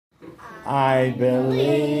I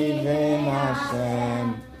believe in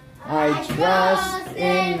Hashem. I trust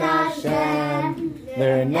in Hashem.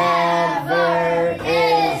 There never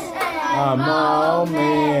is a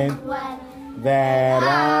moment that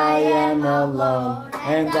I am alone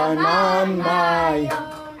and I'm on my.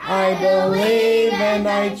 I believe and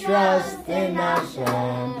I trust in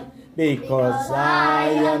Hashem because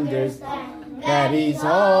I understand that He's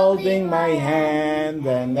holding my hand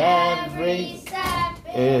and every step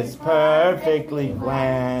is perfectly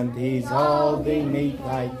planned. He's holding me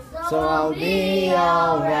tight, so I'll be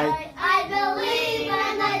alright. I believe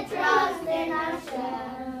and I trust in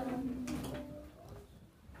Hashem.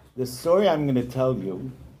 The story I'm going to tell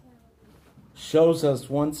you shows us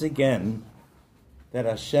once again that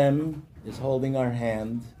Hashem is holding our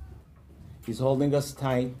hand. He's holding us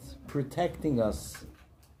tight, protecting us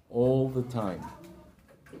all the time.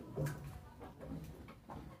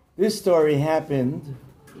 This story happened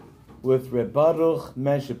with Reb Baruch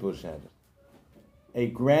Meshepusher, a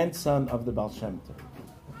grandson of the Baal Shem Tov.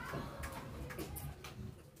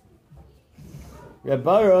 Reb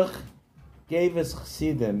Baruch gave his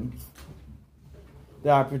chassidim the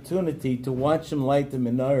opportunity to watch him light the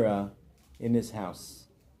menorah in his house.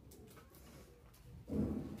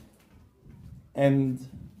 And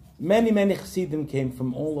many chassidim came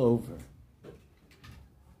from all over.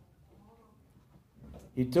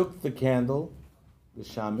 He took the candle, the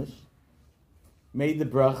shamish, made the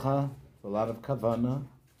bracha, a lot of kavanah,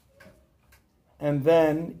 and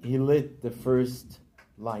then he lit the first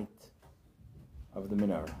light of the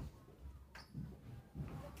menorah.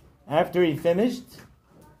 After he finished,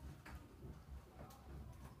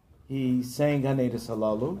 he sang Haneidas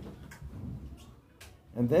Halalu,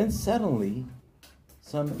 and then suddenly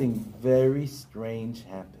something very strange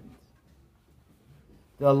happened.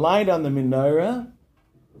 The light on the menorah,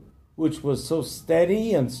 which was so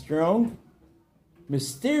steady and strong,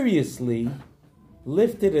 mysteriously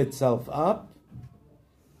lifted itself up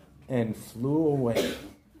and flew away.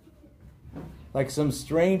 Like some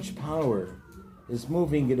strange power is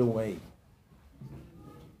moving it away.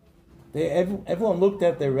 Everyone looked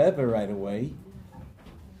at their Rebbe right away,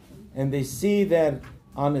 and they see that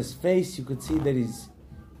on his face you could see that he's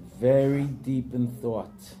very deep in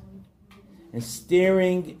thought and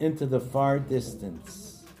staring into the far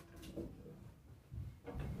distance.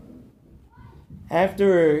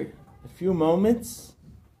 After a few moments,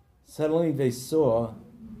 suddenly they saw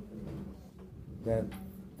that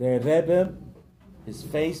their Rebbe, his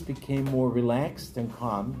face became more relaxed and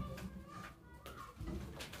calm.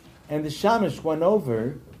 And the shamish went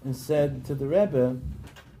over and said to the Rebbe,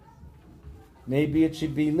 maybe it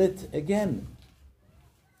should be lit again.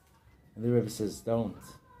 And the Rebbe says, don't.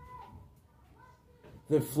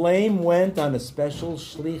 The flame went on a special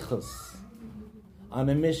shlichus, on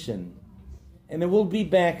a mission, and it will be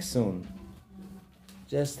back soon.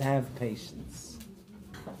 Just have patience.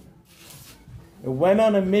 It went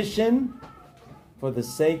on a mission for the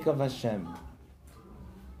sake of Hashem.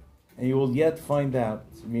 And you will yet find out,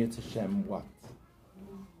 Mirz Hashem, what.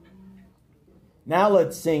 Now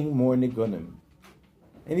let's sing more Nigunim.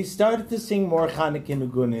 And he started to sing more Chanukah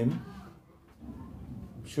Nigunim.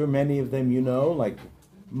 I'm sure many of them you know, like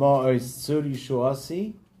Ma'oz Tzur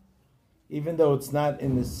Yishuasi, even though it's not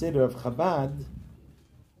in the Siddur of Chabad,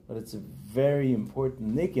 but it's a very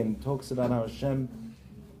important nigun. It talks about how Hashem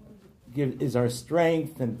is our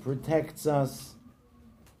strength and protects us,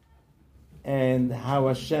 and how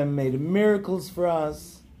Hashem made miracles for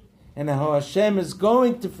us, and how Hashem is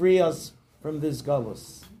going to free us from this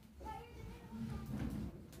galus.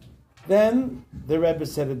 Then the Rebbe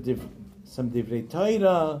said some divrei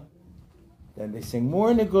Torah, then they sang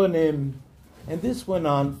more Nigunim, and this went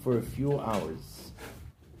on for a few hours.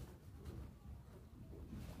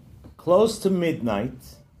 Close to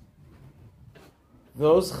midnight,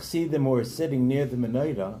 those chassidim who were sitting near the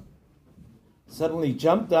menorah suddenly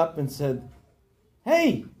jumped up and said,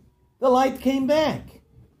 hey, the light came back.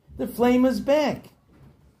 The flame is back.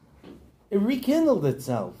 It rekindled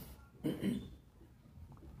itself.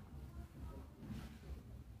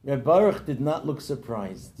 Reb Baruch did not look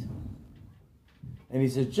surprised. And he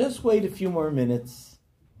said, just wait a few more minutes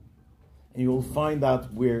and you will find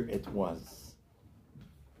out where it was.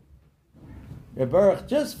 Reb Baruch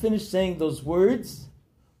just finished saying those words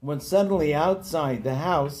when suddenly outside the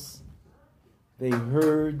house they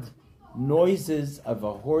heard noises of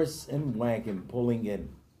a horse and wagon pulling in.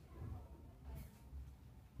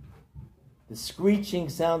 The screeching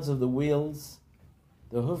sounds of the wheels,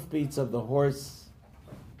 the hoofbeats of the horse,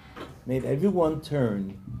 made everyone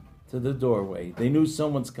turn to the doorway. They knew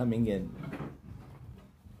someone's coming in.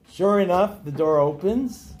 Sure enough, the door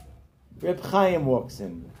opens, Reb Chaim walks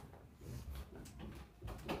in.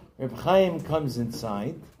 Reb Chaim comes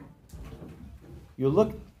inside. You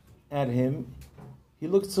look at him, he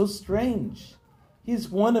looks so strange. He's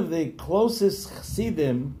one of the closest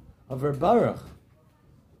chassidim of Reb Baruch.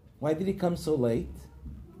 Why did he come so late?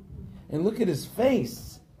 And look at his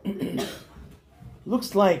face.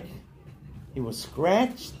 Looks like he was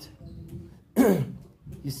scratched.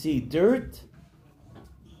 You see dirt.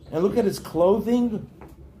 And look at his clothing,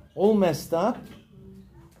 all messed up.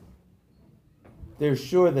 They're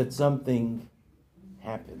sure that something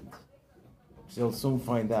happened. They'll soon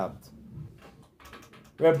find out.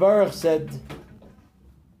 Reb Baruch said,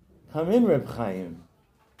 come in, Reb Chaim.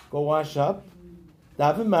 Go wash up,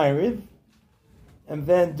 daven ma'ariv, and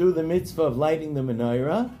then do the mitzvah of lighting the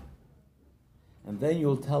menorah, and then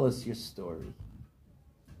you'll tell us your story.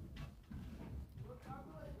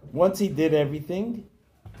 Once he did everything,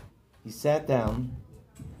 he sat down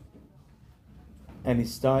and he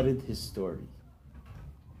started his story.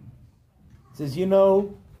 He says, you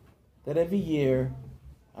know that every year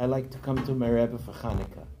I like to come to my Rebbe for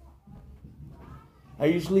Chanuka. I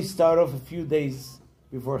usually start off a few days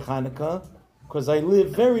before Chanuka because I live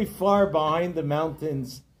very far behind the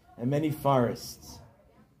mountains and many forests.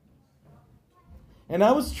 And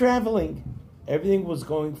I was traveling. Everything was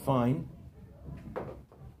going fine.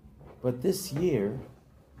 But this year,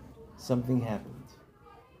 something happened.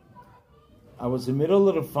 I was in the middle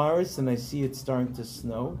of the forest and I see it starting to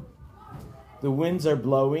snow. The winds are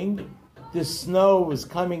blowing. The snow is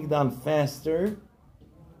coming down faster.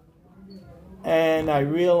 And I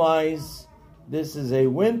realize this is a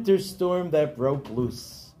winter storm that broke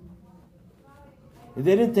loose. It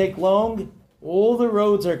didn't take long. All the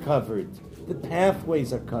roads are covered. The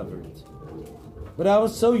pathways are covered. But I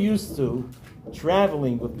was so used to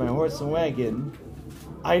traveling with my horse and wagon,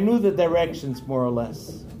 I knew the directions more or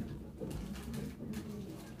less.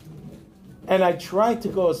 And I tried to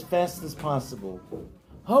go as fast as possible,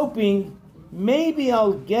 hoping maybe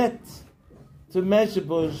I'll get to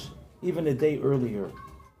Mezhebush even a day earlier.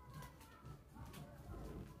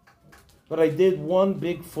 But I did one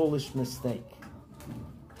big foolish mistake.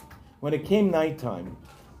 When it came nighttime,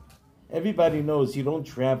 everybody knows you don't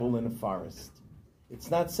travel in a forest. It's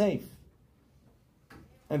not safe.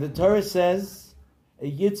 And the Torah says a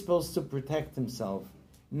Yid's supposed to protect himself,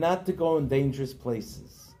 not to go in dangerous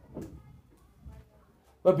places.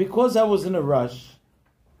 But because I was in a rush,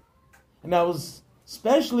 and I was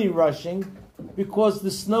especially rushing because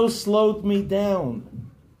the snow slowed me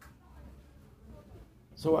down.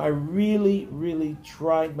 So I really, really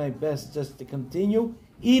tried my best just to continue,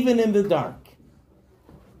 even in the dark.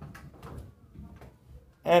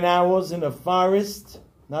 And I was in a forest,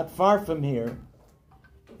 not far from here,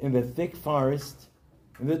 in the thick forest,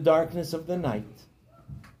 in the darkness of the night.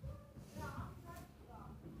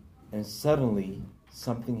 And suddenly,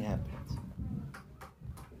 something happened.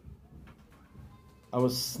 I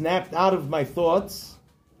was snapped out of my thoughts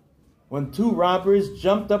when two robbers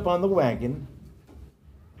jumped up on the wagon,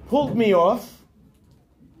 pulled me off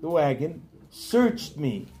the wagon, searched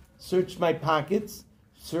me, searched my pockets,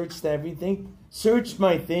 searched everything, searched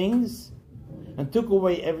my things, and took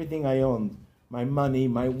away everything I owned. My money,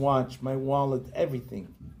 my watch, my wallet,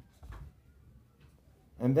 everything.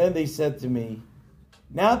 And then they said to me,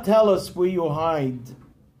 now tell us where you hide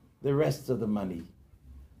the rest of the money.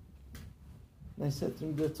 And I said to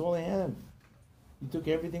him, that's all I have. You took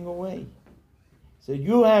everything away. So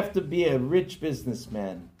you have to be a rich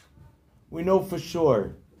businessman. We know for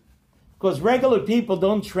sure. Because regular people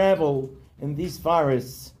don't travel in these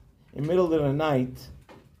forests in the middle of the night.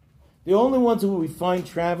 The only ones who we find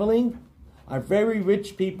traveling are very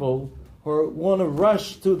rich people who want to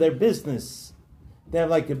rush to their business. They have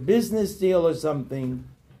like a business deal or something,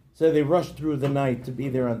 so they rush through the night to be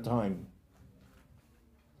there on time.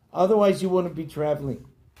 Otherwise, you wouldn't be traveling.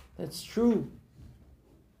 That's true.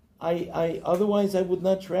 Otherwise, I would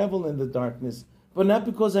not travel in the darkness, but not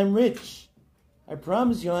because I'm rich. I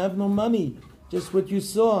promise you, I have no money. Just what you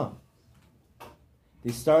saw.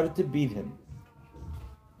 They started to beat him.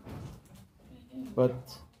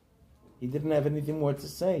 But he didn't have anything more to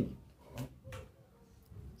say.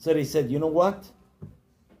 So they said, you know what?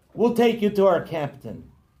 We'll take you to our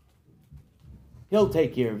captain. He'll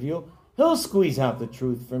take care of you. He'll squeeze out the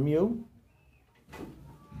truth from you.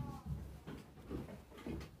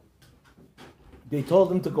 They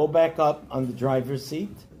told him to go back up on the driver's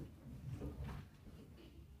seat.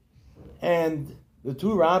 And the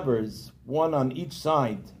two robbers, one on each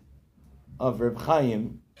side of Reb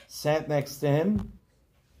Chaim, sat next to him.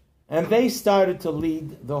 And they started to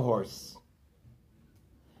lead the horse.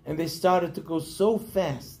 And they started to go so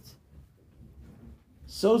fast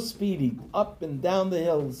so speedy, up and down the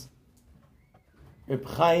hills. Reb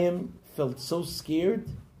Chaim felt so scared,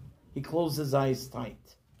 he closed his eyes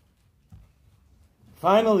tight.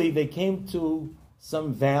 Finally, they came to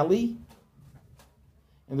some valley,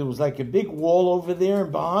 and there was like a big wall over there,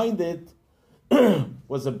 and behind it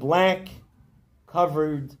was a black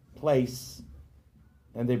covered place,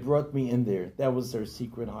 and they brought me in there. That was their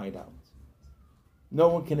secret hideout. No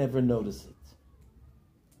one can ever notice it.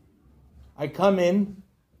 I come in,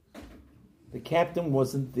 the captain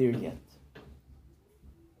wasn't there yet.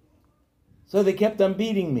 So they kept on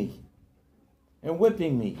beating me and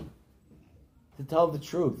whipping me to tell the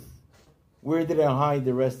truth. Where did I hide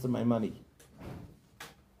the rest of my money?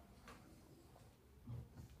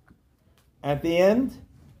 At the end,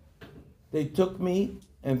 they took me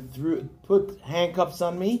and put handcuffs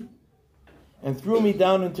on me and threw me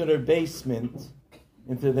down into their basement,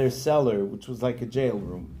 into their cellar, which was like a jail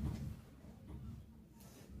room.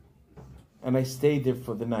 And I stayed there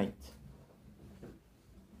for the night.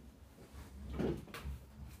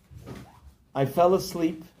 I fell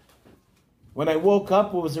asleep. When I woke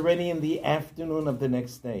up, it was already in the afternoon of the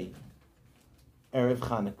next day, Erev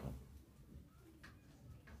Chanuka.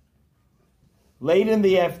 Late in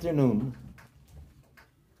the afternoon,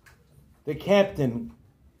 the captain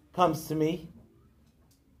comes to me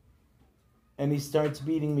and he starts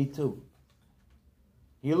beating me too.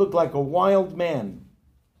 He looked like a wild man.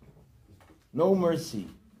 No mercy.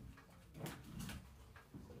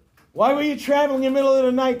 Why were you traveling in the middle of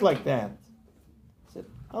the night like that? I said,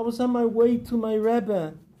 I was on my way to my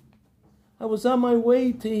Rebbe. I was on my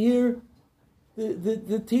way to hear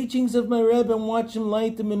the teachings of my Rebbe and watch him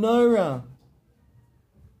light the menorah.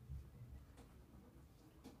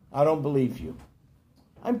 I don't believe you.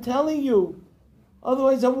 I'm telling you.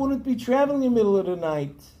 Otherwise I wouldn't be traveling in the middle of the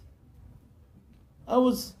night.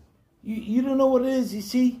 You don't know what it is. You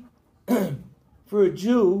see, for a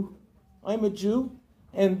Jew, I'm a Jew,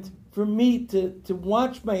 and for me to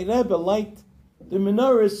watch my Rebbe light the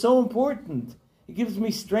menorah is so important. It gives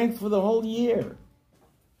me strength for the whole year.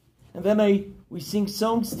 And then we sing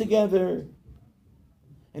songs together.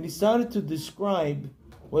 And he started to describe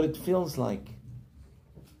what it feels like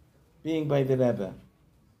being by the Rebbe.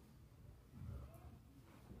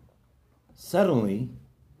 Suddenly,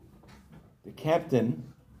 the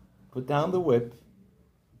captain put down the whip,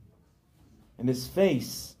 and his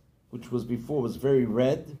face, which was before was very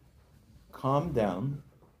red, calmed down.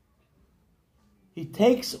 He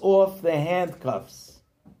takes off the handcuffs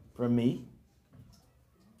from me,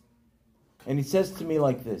 and he says to me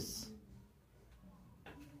like this,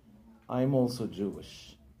 I'm also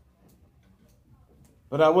Jewish.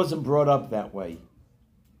 But I wasn't brought up that way.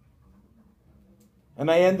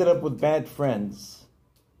 And I ended up with bad friends.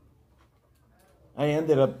 I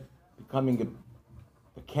ended up becoming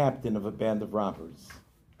a captain of a band of robbers.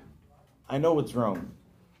 I know it's wrong.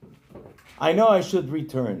 I know I should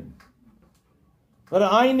return. But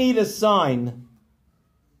I need a sign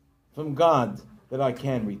from God that I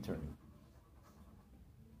can return.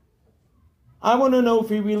 I want to know if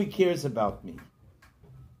He really cares about me.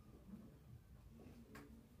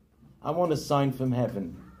 I want a sign from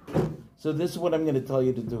heaven. So this is what I'm going to tell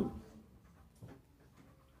you to do.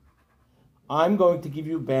 I'm going to give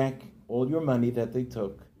you back all your money that they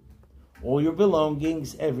took, all your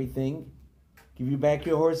belongings, everything. Give you back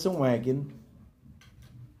your horse and wagon.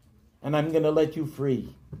 And I'm going to let you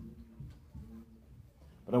free.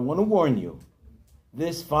 But I want to warn you,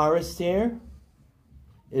 this forest here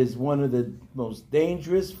is one of the most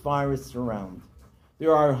dangerous forests around.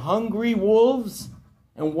 There are hungry wolves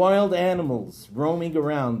and wild animals roaming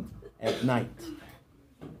around at night.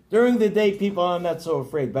 During the day, people are not so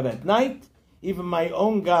afraid. But at night, even my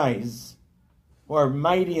own guys, who are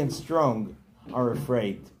mighty and strong, are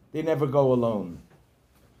afraid. They never go alone.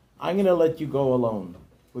 I'm going to let you go alone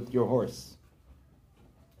with your horse.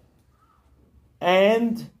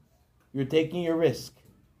 And you're taking a risk,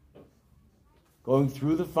 going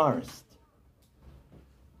through the forest.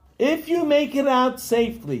 If you make it out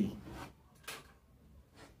safely,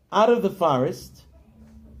 out of the forest,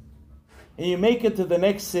 and you make it to the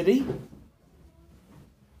next city,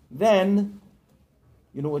 then,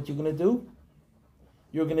 you know what you're going to do?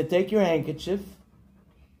 You're going to take your handkerchief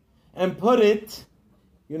and put it,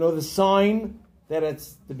 you know, the sign that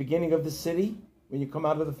it's the beginning of the city, when you come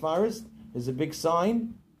out of the forest, there's a big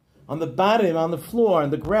sign. On the bottom, on the floor, on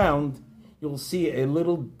the ground, you'll see a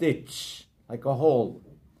little ditch, like a hole.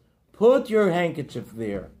 Put your handkerchief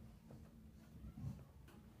there.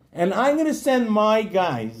 And I'm going to send my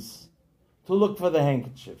guys to look for the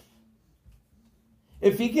handkerchief.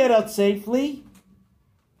 If you get out safely,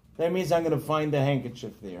 that means I'm going to find the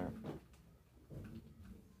handkerchief there.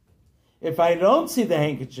 If I don't see the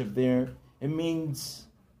handkerchief there, it means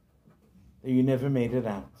that you never made it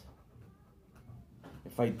out.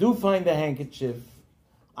 If I do find the handkerchief,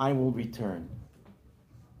 I will return.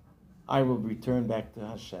 I will return back to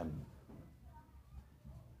Hashem.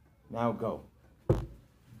 Now go. He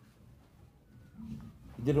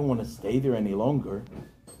didn't want to stay there any longer.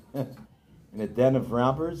 In a den of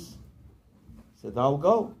robbers. He said, I'll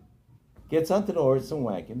go. Gets onto the horse and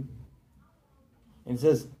wagon. And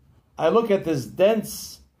says, I look at this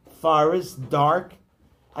dense forest, dark.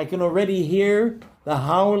 I can already hear the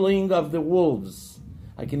howling of the wolves.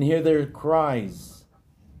 I can hear their cries.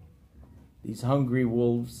 These hungry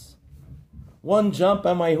wolves. One jump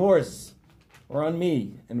on my horse or on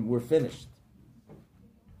me, and we're finished.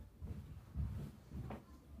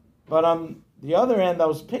 But on the other hand, I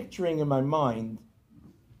was picturing in my mind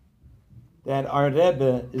that our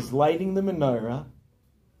Rebbe is lighting the menorah,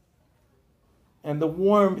 and the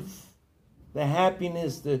warmth, the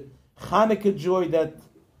happiness, the Chanuka joy that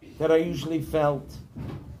I usually felt,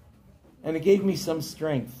 and it gave me some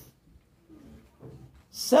strength.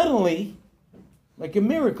 Suddenly, like a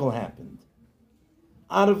miracle happened.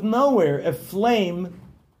 Out of nowhere, a flame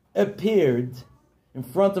appeared in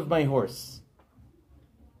front of my horse.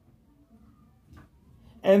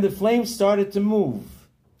 And the flame started to move.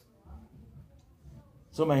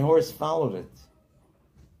 So my horse followed it.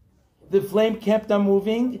 The flame kept on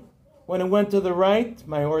moving. When it went to the right,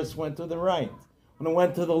 my horse went to the right. When it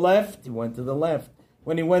went to the left, he went to the left.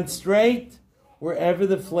 When he went straight, wherever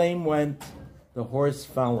the flame went, the horse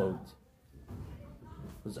followed.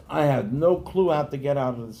 Because I had no clue how to get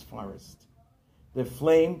out of this forest. The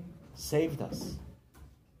flame saved us.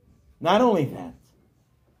 Not only that,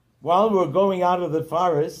 while we were going out of the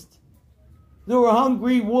forest, there were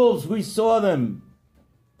hungry wolves. We saw them.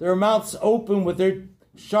 Their mouths open with their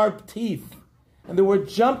sharp teeth. And they were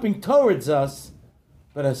jumping towards us.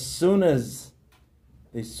 But as soon as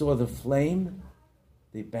they saw the flame,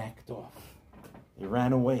 they backed off. They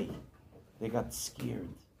ran away. They got scared.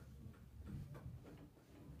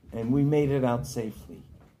 And we made it out safely.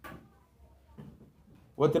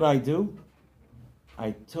 What did I do?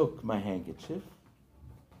 I took my handkerchief,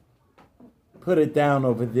 put it down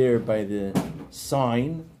over there by the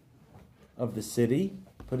sign of the city,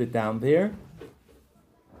 put it down there,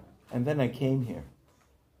 and then I came here.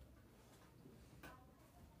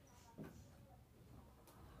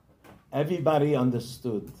 Everybody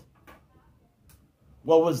understood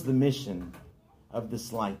what was the mission of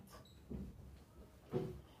this light.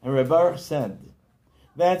 And Reb Baruch said,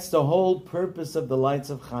 that's the whole purpose of the lights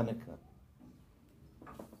of Chanuka.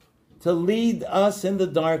 To lead us in the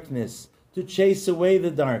darkness, to chase away the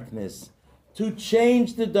darkness, to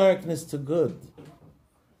change the darkness to good.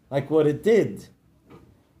 Like what it did.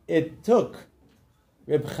 It took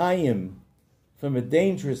Reb Chaim from a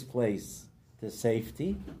dangerous place to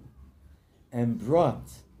safety and brought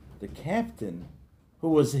the captain who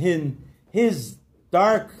was in his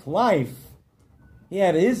dark life. He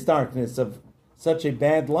had his darkness of such a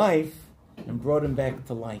bad life and brought him back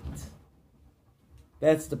to light.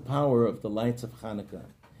 That's the power of the lights of Chanuka.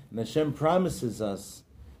 And Hashem promises us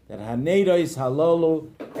that Hanedois Halolu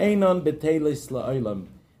Einon Betelis La'olam.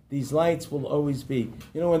 These lights will always be.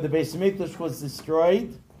 You know, when the Beis Hamikdash was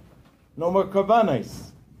destroyed, no more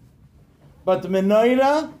korbanos. But the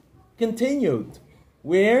menorah continued.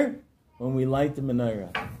 Where? When we light the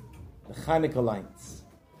menorah. The Chanuka lights.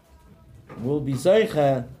 We'll be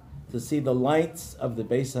zeicha to see the lights of the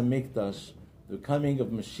Beis Hamikdash, the coming of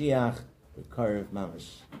Mashiach, the Karev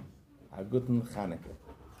Mamash. A guten Chanuka.